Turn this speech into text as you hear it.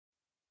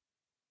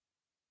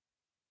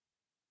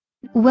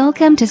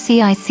Welcome to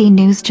CIC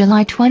News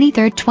July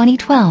 23,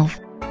 2012.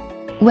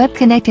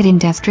 Web-connected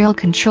industrial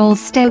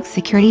controls stoke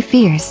security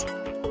fears.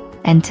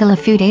 Until a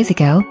few days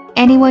ago,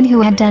 anyone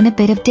who had done a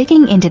bit of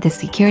digging into the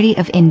security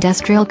of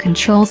industrial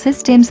control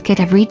systems could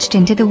have reached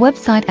into the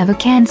website of a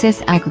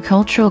Kansas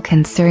agricultural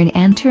concern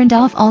and turned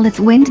off all its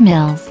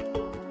windmills.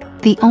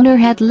 The owner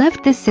had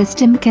left the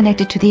system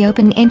connected to the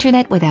open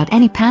internet without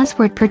any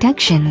password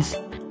protections.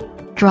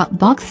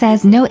 Dropbox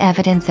has no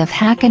evidence of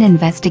hack and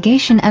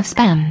investigation of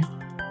spam.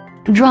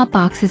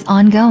 Dropbox's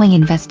ongoing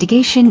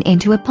investigation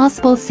into a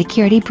possible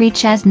security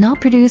breach has not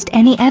produced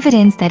any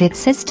evidence that its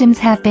systems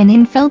have been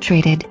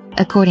infiltrated,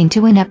 according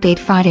to an update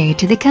Friday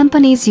to the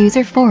company's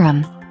user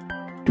forum.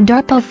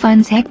 DARPA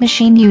funds hack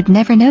machine you'd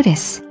never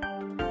notice.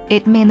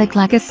 It may look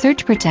like a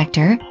surge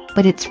protector,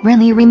 but it's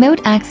really a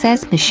remote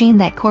access machine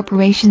that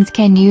corporations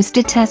can use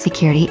to test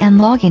security and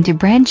log into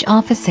branch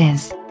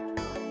offices.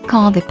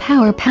 Called the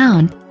Power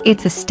Pound,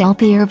 it's a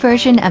stealthier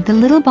version of the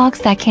little box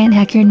that can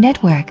hack your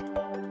network.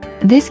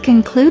 This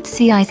concludes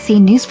CIC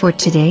News for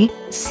today.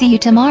 See you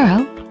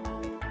tomorrow.